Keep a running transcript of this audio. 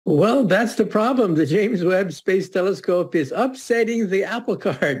Well, that's the problem. The James Webb Space Telescope is upsetting the apple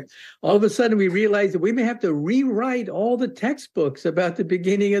cart. All of a sudden, we realize that we may have to rewrite all the textbooks about the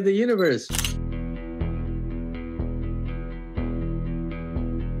beginning of the universe.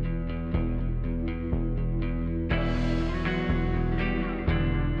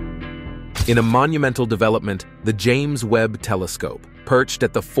 In a monumental development, the James Webb Telescope, perched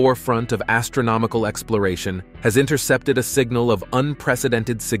at the forefront of astronomical exploration, has intercepted a signal of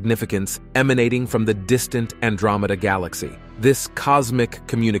unprecedented significance emanating from the distant Andromeda Galaxy. This cosmic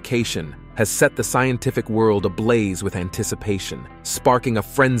communication has set the scientific world ablaze with anticipation, sparking a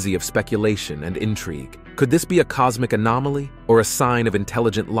frenzy of speculation and intrigue. Could this be a cosmic anomaly or a sign of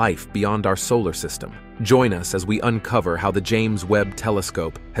intelligent life beyond our solar system? Join us as we uncover how the James Webb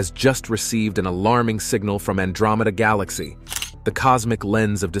Telescope has just received an alarming signal from Andromeda Galaxy, the cosmic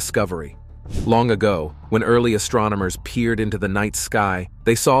lens of discovery. Long ago, when early astronomers peered into the night sky,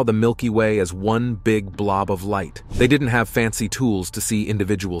 they saw the Milky Way as one big blob of light. They didn't have fancy tools to see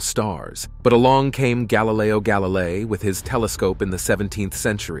individual stars, but along came Galileo Galilei with his telescope in the 17th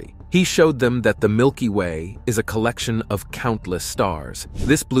century. He showed them that the Milky Way is a collection of countless stars.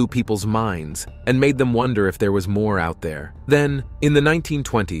 This blew people's minds and made them wonder if there was more out there. Then, in the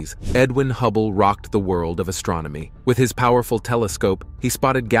 1920s, Edwin Hubble rocked the world of astronomy. With his powerful telescope, he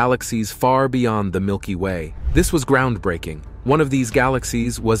spotted galaxies far beyond the Milky Way. This was groundbreaking. One of these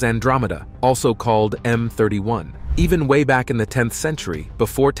galaxies was Andromeda, also called M31. Even way back in the 10th century,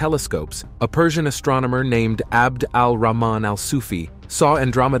 before telescopes, a Persian astronomer named Abd al-Rahman al-Sufi saw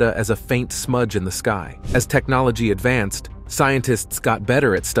Andromeda as a faint smudge in the sky. As technology advanced, scientists got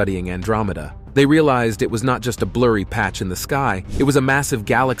better at studying Andromeda. They realized it was not just a blurry patch in the sky, it was a massive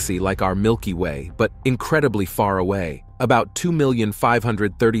galaxy like our Milky Way, but incredibly far away, about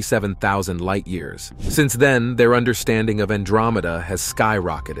 2,537,000 light-years. Since then, their understanding of Andromeda has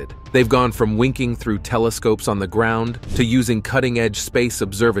skyrocketed. They've gone from winking through telescopes on the ground to using cutting-edge space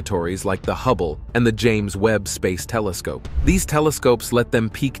observatories like the Hubble and the James Webb Space Telescope. These telescopes let them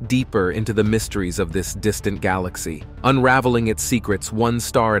peek deeper into the mysteries of this distant galaxy, unraveling its secrets one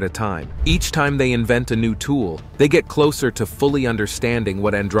star at a time. Each time they invent a new tool, they get closer to fully understanding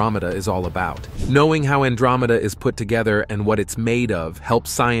what Andromeda is all about. Knowing how Andromeda is put together and what it's made of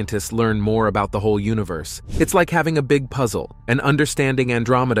helps scientists learn more about the whole universe. It's like having a big puzzle, and understanding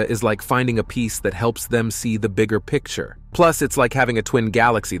Andromeda is like finding a piece that helps them see the bigger picture. Plus, it's like having a twin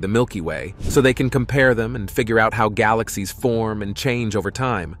galaxy, the Milky Way, so they can compare them and figure out how galaxies form and change over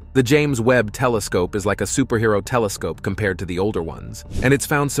time. The James Webb Telescope is like a superhero telescope compared to the older ones, and it's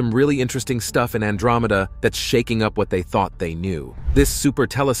found some really interesting stuff in Andromeda that's shaking up what they thought they knew. This super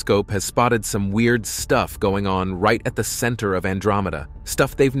telescope has spotted some weird stuff going on right at the center of Andromeda,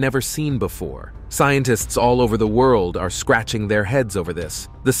 stuff they've never seen before. Scientists all over the world are scratching their heads over this.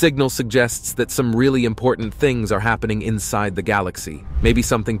 The signal suggests that some really important things are happening inside the galaxy, maybe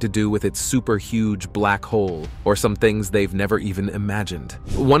something to do with its super huge black hole, or some things they've never even imagined.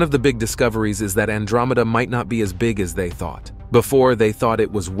 One of the big discoveries is that Andromeda might not be as big as they thought. Before, they thought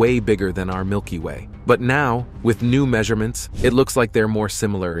it was way bigger than our Milky Way. But now, with new measurements, it looks like they're more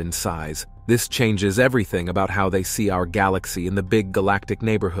similar in size. This changes everything about how they see our galaxy in the big galactic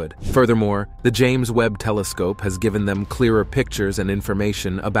neighborhood. Furthermore, the James Webb Telescope has given them clearer pictures and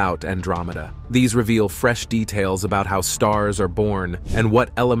information about Andromeda. These reveal fresh details about how stars are born and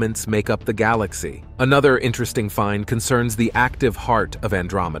what elements make up the galaxy. Another interesting find concerns the active heart of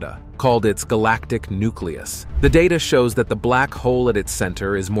Andromeda, called its galactic nucleus. The data shows that the black hole at its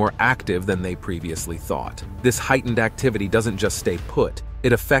center is more active than they previously thought. This heightened activity doesn't just stay put.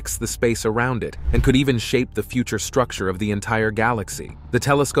 It affects the space around it and could even shape the future structure of the entire galaxy. The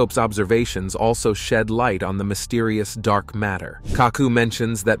telescope's observations also shed light on the mysterious dark matter. Kaku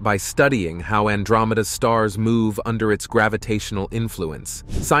mentions that by studying how Andromeda's stars move under its gravitational influence,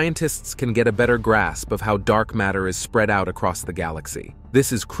 scientists can get a better grasp of how dark matter is spread out across the galaxy.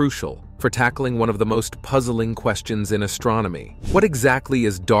 This is crucial for tackling one of the most puzzling questions in astronomy. What exactly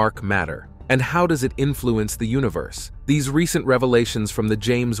is dark matter? And how does it influence the universe? These recent revelations from the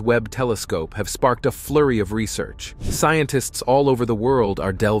James Webb Telescope have sparked a flurry of research. Scientists all over the world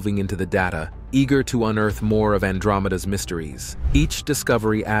are delving into the data, eager to unearth more of Andromeda's mysteries. Each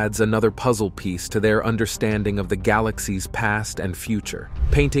discovery adds another puzzle piece to their understanding of the galaxy's past and future,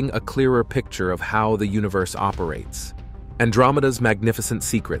 painting a clearer picture of how the universe operates. Andromeda's magnificent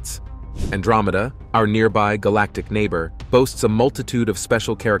secrets. Andromeda, our nearby galactic neighbor, boasts a multitude of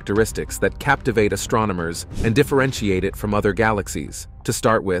special characteristics that captivate astronomers and differentiate it from other galaxies. To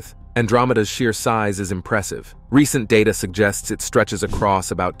start with, Andromeda's sheer size is impressive. Recent data suggests it stretches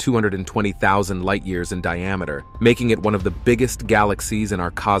across about 220,000 light-years in diameter, making it one of the biggest galaxies in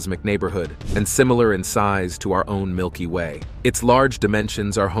our cosmic neighborhood, and similar in size to our own Milky Way. Its large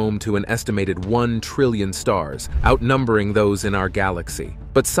dimensions are home to an estimated 1 trillion stars, outnumbering those in our galaxy.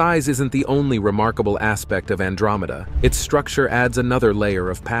 But size isn't the only remarkable aspect of Andromeda. Its structure adds another layer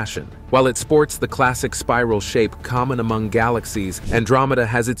of passion. While it sports the classic spiral shape common among galaxies, Andromeda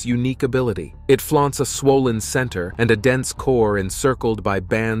has its unique ability. It flaunts a swollen center and a dense core encircled by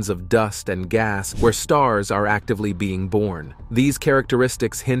bands of dust and gas where stars are actively being born. These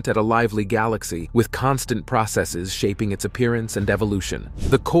characteristics hint at a lively galaxy, with constant processes shaping its appearance and evolution.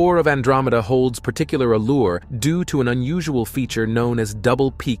 The core of Andromeda holds particular allure due to an unusual feature known as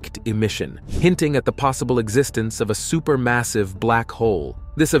double-peaked emission, hinting at the possible existence of a supermassive black hole.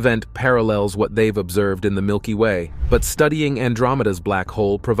 This event parallels what they've observed in the Milky Way, but studying Andromeda's black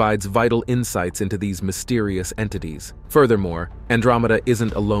hole provides vital insights into these mysterious entities. Furthermore, Andromeda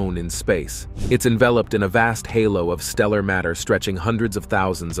isn't alone in space. It's enveloped in a vast halo of stellar matter stretching hundreds of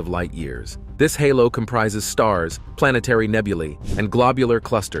thousands of light years. This halo comprises stars, planetary nebulae, and globular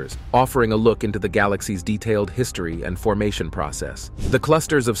clusters, offering a look into the galaxy's detailed history and formation process. The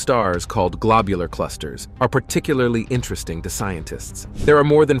clusters of stars, called globular clusters, are particularly interesting to scientists. There are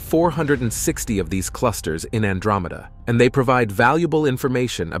more than 460 of these clusters in Andromeda, and they provide valuable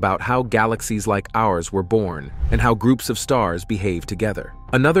information about how galaxies like ours were born and how groups of stars behave together.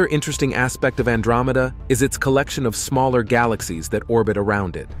 Another interesting aspect of Andromeda is its collection of smaller galaxies that orbit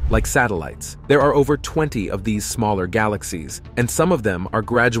around it, like satellites. There are over 20 of these smaller galaxies, and some of them are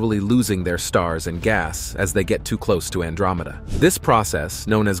gradually losing their stars and gas as they get too close to Andromeda. This process,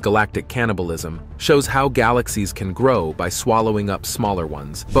 known as galactic cannibalism, shows how galaxies can grow by swallowing up smaller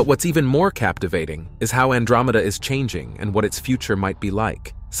ones. But what's even more captivating is how Andromeda is changing and what its future might be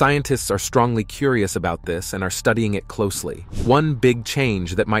like. Scientists are strongly curious about this and are studying it closely. One big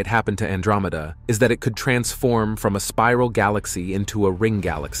change that might happen to Andromeda is that it could transform from a spiral galaxy into a ring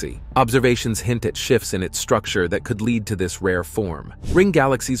galaxy. Observations hint at shifts in its structure that could lead to this rare form. Ring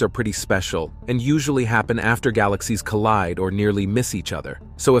galaxies are pretty special and usually happen after galaxies collide or nearly miss each other.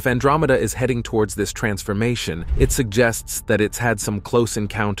 So if Andromeda is heading towards this transformation, it suggests that it's had some close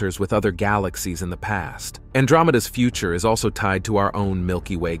encounters with other galaxies in the past. Andromeda's future is also tied to our own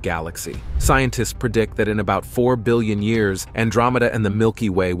Milky Way galaxy. Scientists predict that in about 4 billion years, Andromeda and the Milky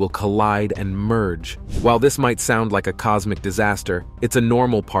Way will collide and merge. While this might sound like a cosmic disaster, it's a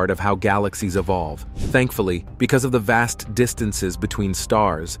normal part of how galaxies evolve. Thankfully, because of the vast distances between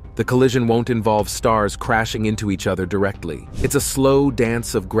stars, the collision won't involve stars crashing into each other directly. It's a slow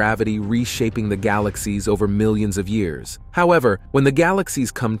dance of gravity reshaping the galaxies over millions of years. However, when the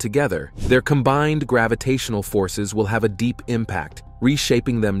galaxies come together, their combined gravitational forces will have a deep impact,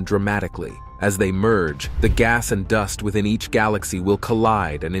 reshaping them dramatically. As they merge, the gas and dust within each galaxy will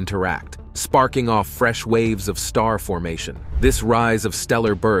collide and interact, sparking off fresh waves of star formation. This rise of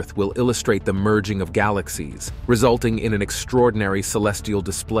stellar birth will illustrate the merging of galaxies, resulting in an extraordinary celestial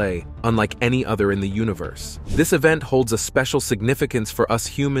display unlike any other in the universe. This event holds a special significance for us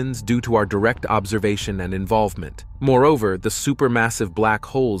humans due to our direct observation and involvement. Moreover, the supermassive black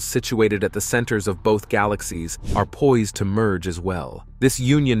holes situated at the centers of both galaxies are poised to merge as well. This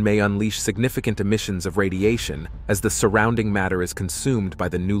union may unleash significant emissions of radiation as the surrounding matter is consumed by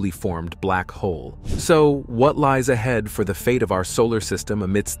the newly formed black hole. So, what lies ahead for the fate of our solar system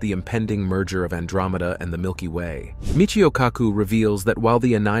amidst the impending merger of Andromeda and the Milky Way? Michio Kaku reveals that while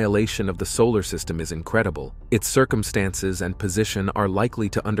the annihilation of the solar system is incredible, its circumstances and position are likely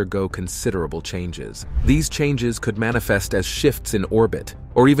to undergo considerable changes. These changes could manifest as shifts in orbit,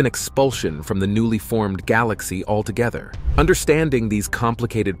 or even expulsion from the newly formed galaxy altogether. Understanding these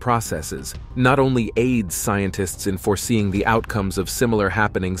complicated processes not only aids scientists in foreseeing the outcomes of similar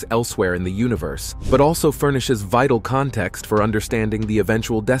happenings elsewhere in the universe, but also furnishes vital context for understanding the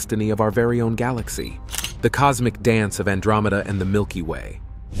eventual destiny of our very own galaxy. The cosmic dance of Andromeda and the Milky Way.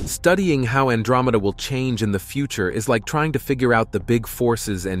 Studying how Andromeda will change in the future is like trying to figure out the big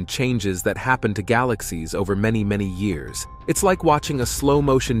forces and changes that happen to galaxies over many, many years. It's like watching a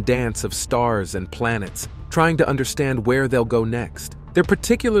slow-motion dance of stars and planets, trying to understand where they'll go next. They're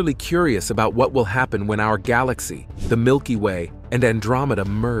particularly curious about what will happen when our galaxy, the Milky Way, and Andromeda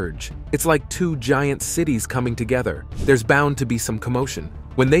merge. It's like two giant cities coming together. There's bound to be some commotion.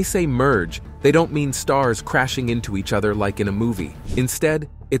 When they say merge, they don't mean stars crashing into each other like in a movie. Instead,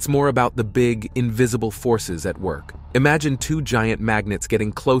 it's more about the big, invisible forces at work. Imagine two giant magnets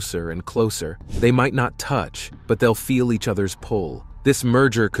getting closer and closer. They might not touch, but they'll feel each other's pull. This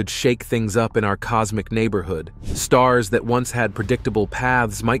merger could shake things up in our cosmic neighborhood. Stars that once had predictable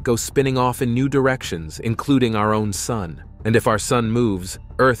paths might go spinning off in new directions, including our own sun. And if our sun moves,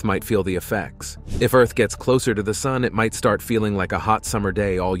 Earth might feel the effects. If Earth gets closer to the sun, it might start feeling like a hot summer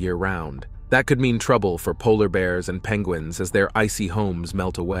day all year round. That could mean trouble for polar bears and penguins as their icy homes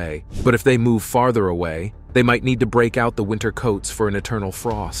melt away. But if they move farther away, they might need to break out the winter coats for an eternal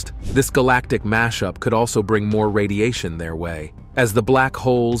frost. This galactic mashup could also bring more radiation their way. As the black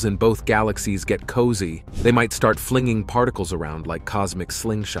holes in both galaxies get cozy, they might start flinging particles around like cosmic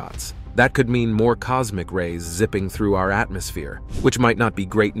slingshots. That could mean more cosmic rays zipping through our atmosphere, which might not be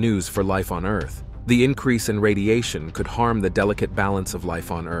great news for life on Earth. The increase in radiation could harm the delicate balance of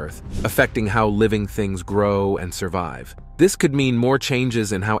life on Earth, affecting how living things grow and survive. This could mean more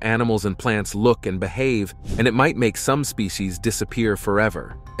changes in how animals and plants look and behave, and it might make some species disappear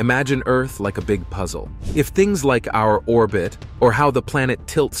forever. Imagine Earth like a big puzzle. If things like our orbit or how the planet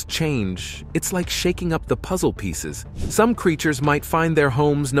tilts change, it's like shaking up the puzzle pieces. Some creatures might find their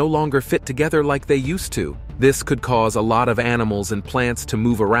homes no longer fit together like they used to. This could cause a lot of animals and plants to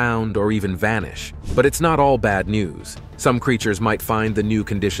move around or even vanish. But it's not all bad news. Some creatures might find the new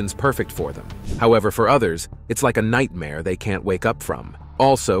conditions perfect for them. However, for others, it's like a nightmare they can't wake up from.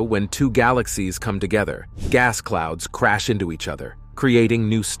 Also, when two galaxies come together, gas clouds crash into each other, creating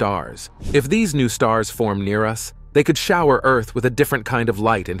new stars. If these new stars form near us, they could shower Earth with a different kind of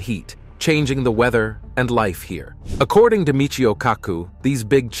light and heat, changing the weather and life here. According to Michio Kaku, these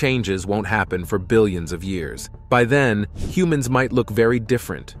big changes won't happen for billions of years. By then, humans might look very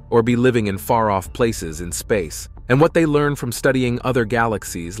different or be living in far-off places in space. And what they learn from studying other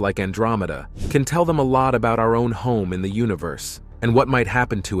galaxies like Andromeda can tell them a lot about our own home in the universe and what might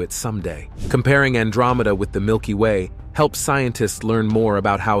happen to it someday. Comparing Andromeda with the Milky Way helps scientists learn more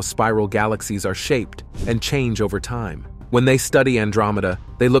about how spiral galaxies are shaped and change over time. When they study Andromeda,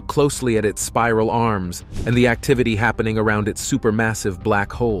 they look closely at its spiral arms and the activity happening around its supermassive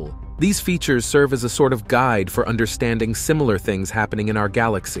black hole. These features serve as a sort of guide for understanding similar things happening in our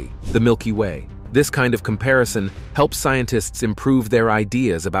galaxy, the Milky Way. This kind of comparison helps scientists improve their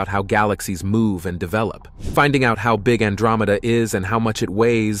ideas about how galaxies move and develop. Finding out how big Andromeda is and how much it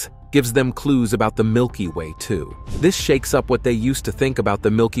weighs gives them clues about the Milky Way too. This shakes up what they used to think about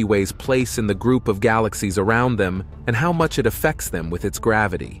the Milky Way's place in the group of galaxies around them and how much it affects them with its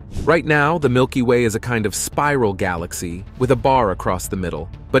gravity. Right now, the Milky Way is a kind of spiral galaxy with a bar across the middle,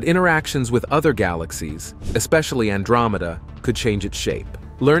 but interactions with other galaxies, especially Andromeda, could change its shape.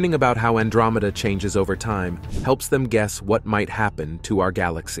 Learning about how Andromeda changes over time helps them guess what might happen to our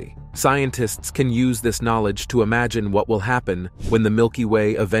galaxy. Scientists can use this knowledge to imagine what will happen when the Milky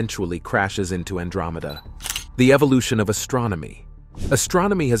Way eventually crashes into Andromeda. The evolution of astronomy.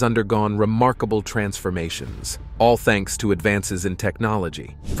 Astronomy has undergone remarkable transformations, all thanks to advances in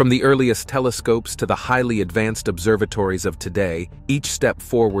technology. From the earliest telescopes to the highly advanced observatories of today, each step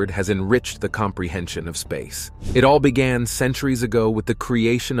forward has enriched the comprehension of space. It all began centuries ago with the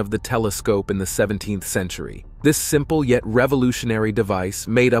creation of the telescope in the 17th century. This simple yet revolutionary device,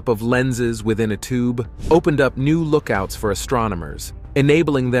 made up of lenses within a tube, opened up new lookouts for astronomers,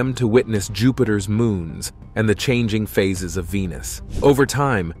 enabling them to witness Jupiter's moons and the changing phases of Venus. Over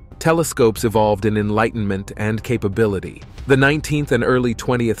time, telescopes evolved in enlightenment and capability. The 19th and early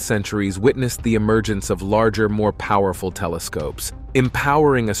 20th centuries witnessed the emergence of larger, more powerful telescopes,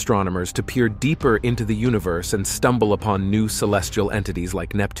 empowering astronomers to peer deeper into the universe and stumble upon new celestial entities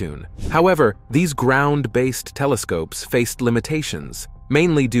like Neptune. However, these ground-based telescopes faced limitations,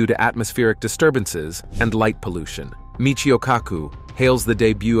 mainly due to atmospheric disturbances and light pollution. Michio Kaku hails the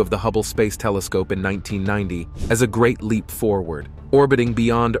debut of the Hubble Space Telescope in 1990 as a great leap forward. Orbiting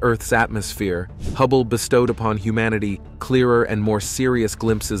beyond Earth's atmosphere, Hubble bestowed upon humanity clearer and more serious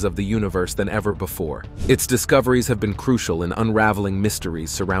glimpses of the universe than ever before. Its discoveries have been crucial in unraveling mysteries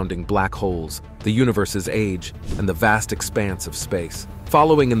surrounding black holes, the universe's age, and the vast expanse of space.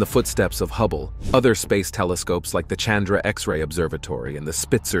 Following in the footsteps of Hubble, other space telescopes like the Chandra X-ray Observatory and the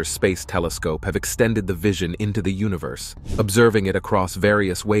Spitzer Space Telescope have extended the vision into the universe, observing it across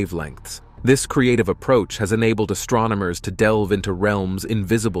various wavelengths. This creative approach has enabled astronomers to delve into realms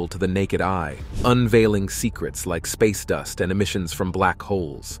invisible to the naked eye, unveiling secrets like space dust and emissions from black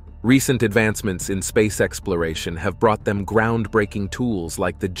holes. Recent advancements in space exploration have brought them groundbreaking tools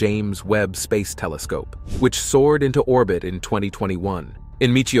like the James Webb Space Telescope, which soared into orbit in 2021.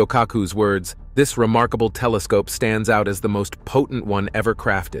 In Michio Kaku's words, this remarkable telescope stands out as the most potent one ever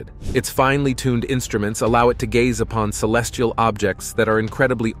crafted. Its finely tuned instruments allow it to gaze upon celestial objects that are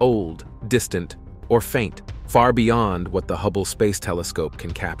incredibly old, distant, or faint. far beyond what the Hubble Space Telescope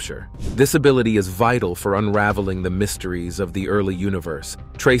can capture. This ability is vital for unraveling the mysteries of the early universe,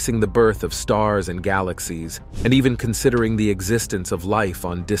 tracing the birth of stars and galaxies, and even considering the existence of life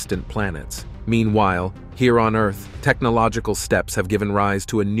on distant planets. Meanwhile, here on Earth, technological steps have given rise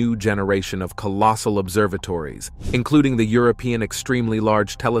to a new generation of colossal observatories, including the European Extremely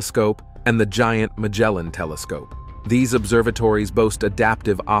Large Telescope and the Giant Magellan Telescope. These observatories boast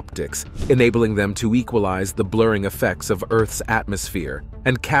adaptive optics, enabling them to equalize the blurring effects of Earth's atmosphere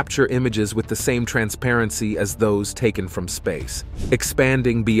and capture images with the same transparency as those taken from space.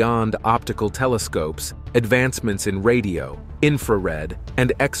 Expanding beyond optical telescopes, advancements in radio, infrared,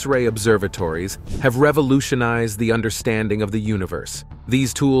 and X-ray observatories have revolutionized the understanding of the universe.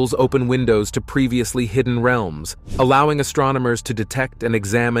 These tools open windows to previously hidden realms, allowing astronomers to detect and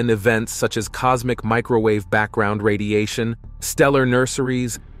examine events such as cosmic microwave background radiation, stellar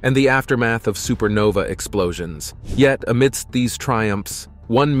nurseries, and the aftermath of supernova explosions. Yet, amidst these triumphs,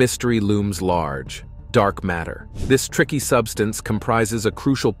 one mystery looms large: dark matter. This tricky substance comprises a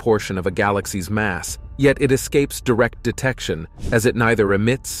crucial portion of a galaxy's mass, yet it escapes direct detection, as it neither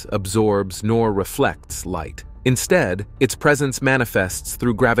emits, absorbs, nor reflects light. Instead, its presence manifests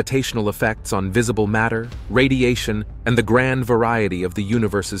through gravitational effects on visible matter, radiation, and the grand variety of the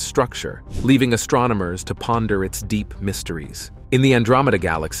universe's structure, leaving astronomers to ponder its deep mysteries. In the Andromeda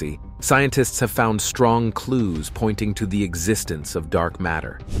Galaxy, scientists have found strong clues pointing to the existence of dark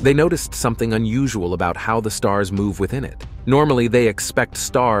matter. They noticed something unusual about how the stars move within it. Normally, they expect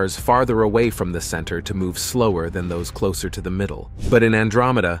stars farther away from the center to move slower than those closer to the middle. But in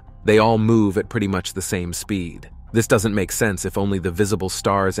Andromeda, they all move at pretty much the same speed. This doesn't make sense if only the visible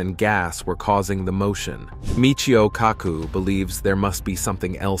stars and gas were causing the motion. Michio Kaku believes there must be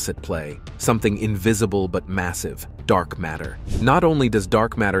something else at play, something invisible but massive: dark matter. Not only does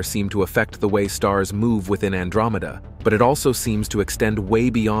dark matter seem to affect the way stars move within Andromeda, but it also seems to extend way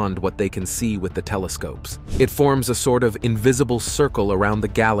beyond what they can see with the telescopes. It forms a sort of invisible circle around the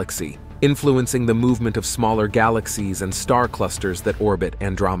galaxy, influencing the movement of smaller galaxies and star clusters that orbit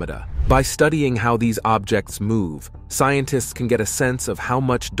Andromeda. By studying how these objects move, scientists can get a sense of how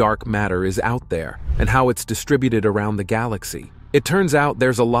much dark matter is out there and how it's distributed around the galaxy. It turns out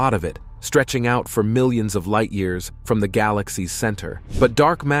there's a lot of it, stretching out for millions of light years from the galaxy's center. But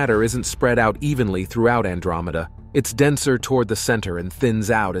dark matter isn't spread out evenly throughout Andromeda. It's denser toward the center and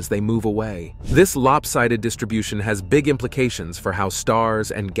thins out as they move away. This lopsided distribution has big implications for how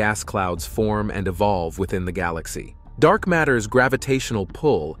stars and gas clouds form and evolve within the galaxy. Dark matter's gravitational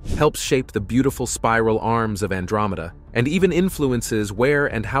pull helps shape the beautiful spiral arms of Andromeda and even influences where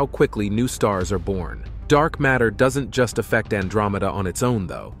and how quickly new stars are born. Dark matter doesn't just affect Andromeda on its own,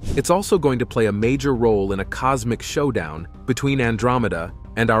 though. It's also going to play a major role in a cosmic showdown between Andromeda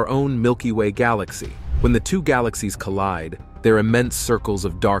and our own Milky Way galaxy. When the two galaxies collide, their immense circles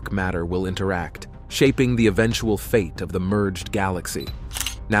of dark matter will interact, shaping the eventual fate of the merged galaxy.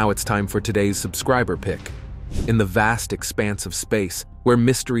 Now it's time for today's subscriber pick. In the vast expanse of space, where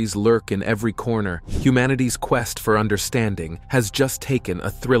mysteries lurk in every corner, humanity's quest for understanding has just taken a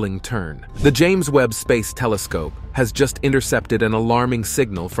thrilling turn. The James Webb Space Telescope has just intercepted an alarming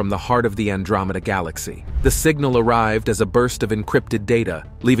signal from the heart of the Andromeda Galaxy. The signal arrived as a burst of encrypted data,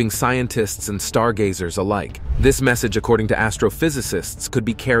 leaving scientists and stargazers alike. This message, according to astrophysicists, could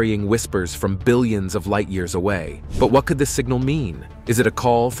be carrying whispers from billions of light years away. But what could this signal mean? Is it a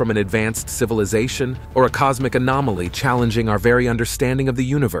call from an advanced civilization or a cosmic anomaly challenging our very understanding of the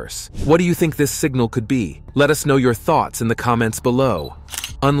universe? What do you think this signal could be? Let us know your thoughts in the comments below.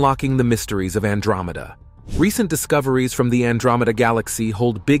 Unlocking the mysteries of Andromeda. Recent discoveries from the Andromeda Galaxy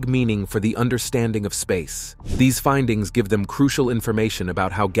hold big meaning for the understanding of space. These findings give them crucial information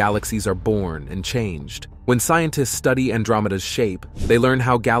about how galaxies are born and changed. When scientists study Andromeda's shape, they learn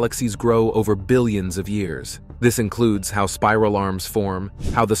how galaxies grow over billions of years. This includes how spiral arms form,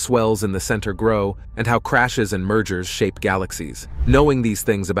 how the swells in the center grow, and how crashes and mergers shape galaxies. Knowing these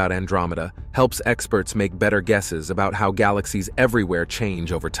things about Andromeda helps experts make better guesses about how galaxies everywhere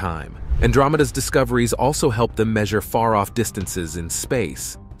change over time. Andromeda's discoveries also help them measure far-off distances in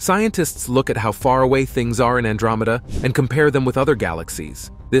space. Scientists look at how far away things are in Andromeda and compare them with other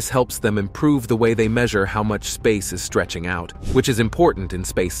galaxies. This helps them improve the way they measure how much space is stretching out, which is important in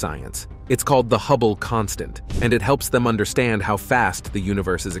space science. It's called the Hubble constant, and it helps them understand how fast the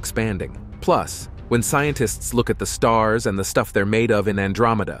universe is expanding. Plus, when scientists look at the stars and the stuff they're made of in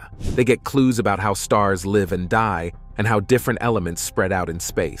Andromeda, they get clues about how stars live and die and how different elements spread out in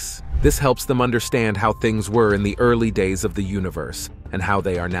space. This helps them understand how things were in the early days of the universe and how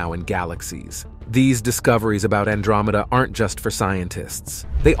they are now in galaxies. These discoveries about Andromeda aren't just for scientists.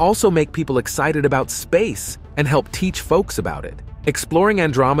 They also make people excited about space and help teach folks about it. Exploring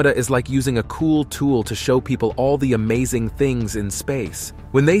Andromeda is like using a cool tool to show people all the amazing things in space.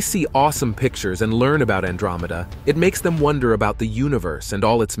 When they see awesome pictures and learn about Andromeda, it makes them wonder about the universe and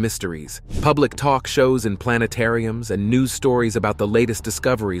all its mysteries. Public talk shows in planetariums and news stories about the latest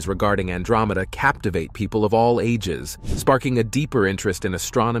discoveries regarding Andromeda captivate people of all ages, sparking a deeper interest in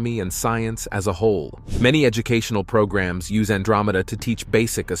astronomy and science as a whole. Many educational programs use Andromeda to teach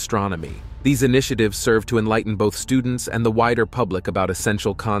basic astronomy. These initiatives serve to enlighten both students and the wider public about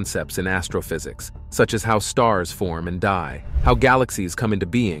essential concepts in astrophysics, such as how stars form and die, how galaxies come into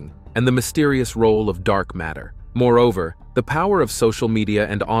being, and the mysterious role of dark matter. Moreover, the power of social media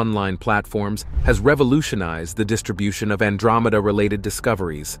and online platforms has revolutionized the distribution of Andromeda-related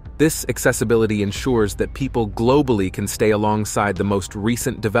discoveries. This accessibility ensures that people globally can stay alongside the most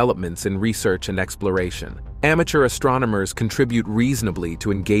recent developments in research and exploration. Amateur astronomers contribute reasonably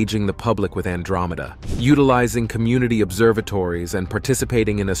to engaging the public with Andromeda. Utilizing community observatories and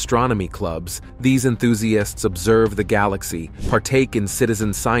participating in astronomy clubs, these enthusiasts observe the galaxy, partake in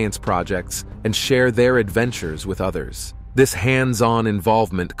citizen science projects, and share their adventures with others. This hands-on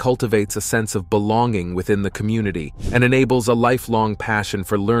involvement cultivates a sense of belonging within the community and enables a lifelong passion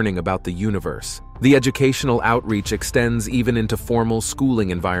for learning about the universe. The educational outreach extends even into formal schooling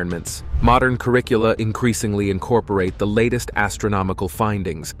environments. Modern curricula increasingly incorporate the latest astronomical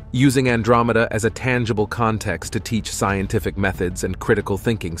findings, using Andromeda as a tangible context to teach scientific methods and critical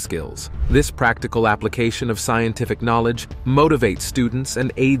thinking skills. This practical application of scientific knowledge motivates students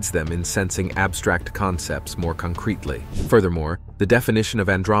and aids them in sensing abstract concepts more concretely. Furthermore, the definition of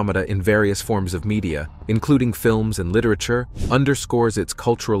Andromeda in various forms of media, including films and literature, underscores its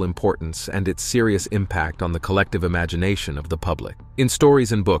cultural importance and its serious impact on the collective imagination of the public. In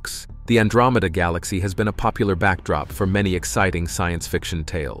stories and books, the Andromeda Galaxy has been a popular backdrop for many exciting science fiction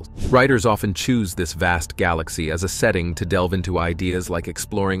tales. Writers often choose this vast galaxy as a setting to delve into ideas like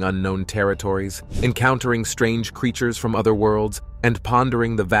exploring unknown territories, encountering strange creatures from other worlds, and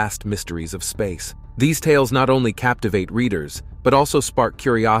pondering the vast mysteries of space. These tales not only captivate readers, but also spark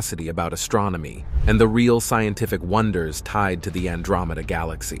curiosity about astronomy and the real scientific wonders tied to the Andromeda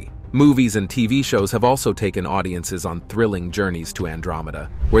Galaxy. Movies and TV shows have also taken audiences on thrilling journeys to Andromeda,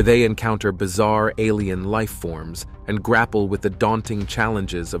 where they encounter bizarre alien life forms and grapple with the daunting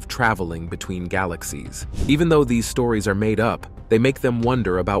challenges of traveling between galaxies. Even though these stories are made up, they make them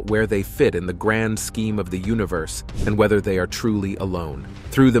wonder about where they fit in the grand scheme of the universe and whether they are truly alone.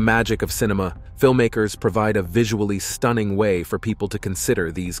 Through the magic of cinema, filmmakers provide a visually stunning way for people to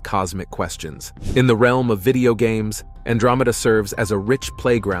consider these cosmic questions. In the realm of video games, Andromeda serves as a rich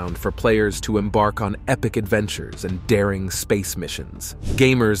playground for players to embark on epic adventures and daring space missions.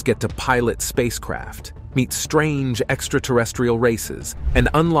 Gamers get to pilot spacecraft, meet strange extraterrestrial races, and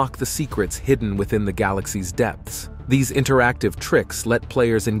unlock the secrets hidden within the galaxy's depths. These interactive tricks let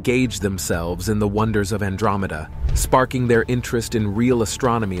players engage themselves in the wonders of Andromeda, sparking their interest in real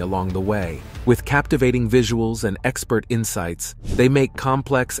astronomy along the way. With captivating visuals and expert insights, they make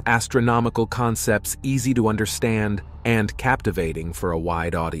complex astronomical concepts easy to understand and captivating for a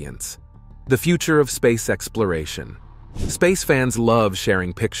wide audience. The future of space exploration. Space fans love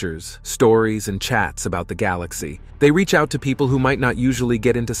sharing pictures, stories, and chats about the galaxy. They reach out to people who might not usually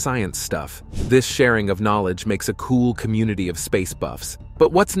get into science stuff. This sharing of knowledge makes a cool community of space buffs.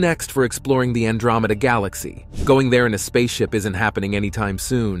 But what's next for exploring the Andromeda Galaxy? Going there in a spaceship isn't happening anytime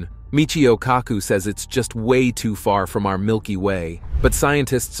soon. Michio Kaku says it's just way too far from our Milky Way, but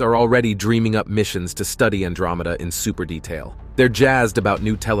scientists are already dreaming up missions to study Andromeda in super detail. They're jazzed about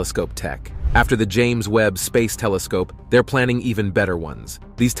new telescope tech. After the James Webb Space Telescope, they're planning even better ones.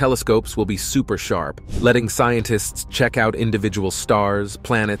 These telescopes will be super sharp, letting scientists check out individual stars,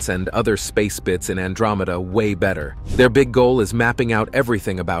 planets, and other space bits in Andromeda way better. Their big goal is mapping out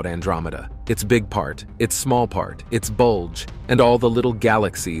everything about Andromeda: its big part, its small part, its bulge, and all the little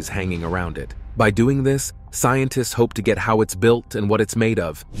galaxies hanging around it. By doing this, scientists hope to get how it's built and what it's made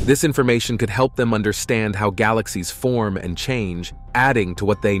of. This information could help them understand how galaxies form and change, adding to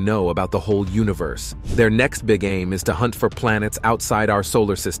what they know about the whole universe. Their next big aim is to hunt for planets outside our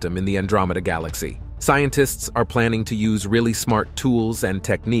solar system in the Andromeda Galaxy. Scientists are planning to use really smart tools and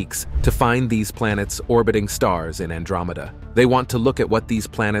techniques to find these planets orbiting stars in Andromeda. They want to look at what these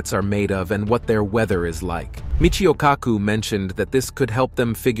planets are made of and what their weather is like. Michio Kaku mentioned that this could help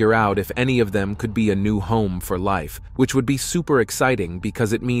them figure out if any of them could be a new home for life, which would be super exciting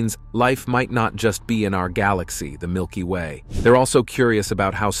because it means life might not just be in our galaxy, the Milky Way. They're also curious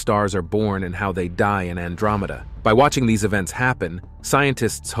about how stars are born and how they die in Andromeda. By watching these events happen,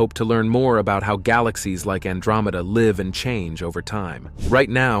 scientists hope to learn more about how galaxies like Andromeda live and change over time. Right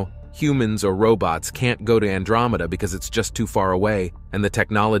now, humans or robots can't go to Andromeda because it's just too far away and the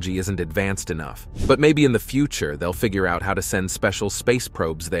technology isn't advanced enough. But maybe in the future they'll figure out how to send special space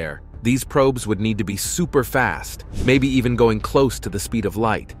probes there. These probes would need to be super fast, maybe even going close to the speed of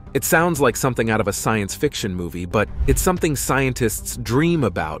light. It sounds like something out of a science fiction movie, but it's something scientists dream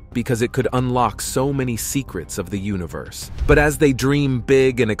about because it could unlock so many secrets of the universe. But as they dream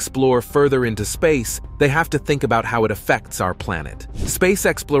big and explore further into space, they have to think about how it affects our planet. Space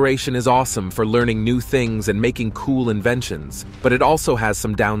exploration is awesome for learning new things and making cool inventions, but it also has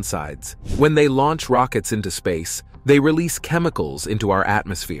some downsides. When they launch rockets into space, they release chemicals into our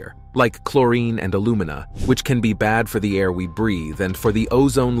atmosphere, like chlorine and alumina, which can be bad for the air we breathe and for the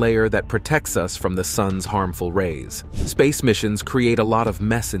ozone layer that protects us from the sun's harmful rays. Space missions create a lot of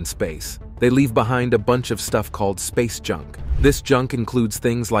mess in space. They leave behind a bunch of stuff called space junk. This junk includes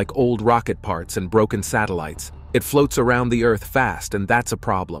things like old rocket parts and broken satellites. It floats around the Earth fast, and that's a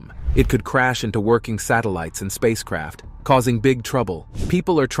problem. It could crash into working satellites and spacecraft, causing big trouble.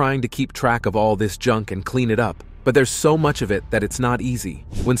 People are trying to keep track of all this junk and clean it up, but there's so much of it that it's not easy.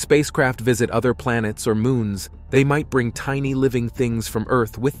 When spacecraft visit other planets or moons, they might bring tiny living things from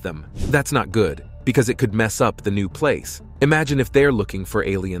Earth with them. That's not good, because it could mess up the new place. Imagine if they're looking for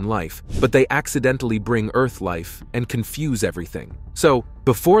alien life, but they accidentally bring Earth life and confuse everything. So,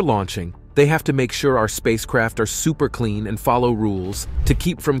 before launching, they have to make sure our spacecraft are super clean and follow rules to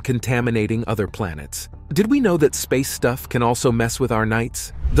keep from contaminating other planets. Did we know that space stuff can also mess with our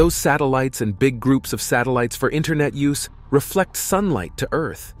nights? Those satellites and big groups of satellites for internet use reflect sunlight to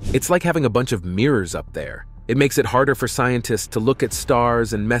Earth. It's like having a bunch of mirrors up there. It makes it harder for scientists to look at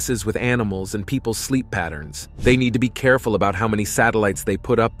stars and messes with animals and people's sleep patterns. They need to be careful about how many satellites they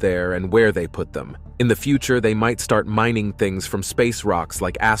put up there and where they put them. In the future, they might start mining things from space rocks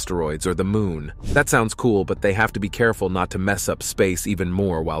like asteroids or the moon. That sounds cool, but they have to be careful not to mess up space even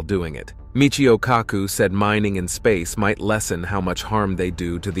more while doing it. Michio Kaku said mining in space might lessen how much harm they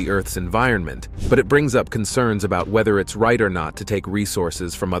do to the Earth's environment, but it brings up concerns about whether it's right or not to take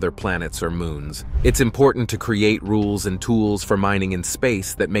resources from other planets or moons. It's important to create rules and tools for mining in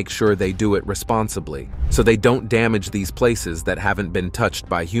space that make sure they do it responsibly, so they don't damage these places that haven't been touched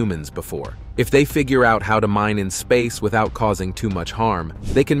by humans before. If they figure out how to mine in space without causing too much harm,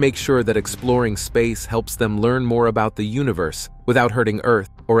 they can make sure that exploring space helps them learn more about the universe without hurting Earth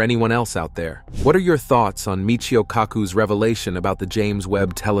or anyone else out there. What are your thoughts on Michio Kaku's revelation about the James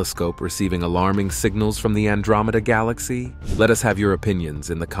Webb Telescope receiving alarming signals from the Andromeda Galaxy? Let us have your opinions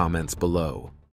in the comments below.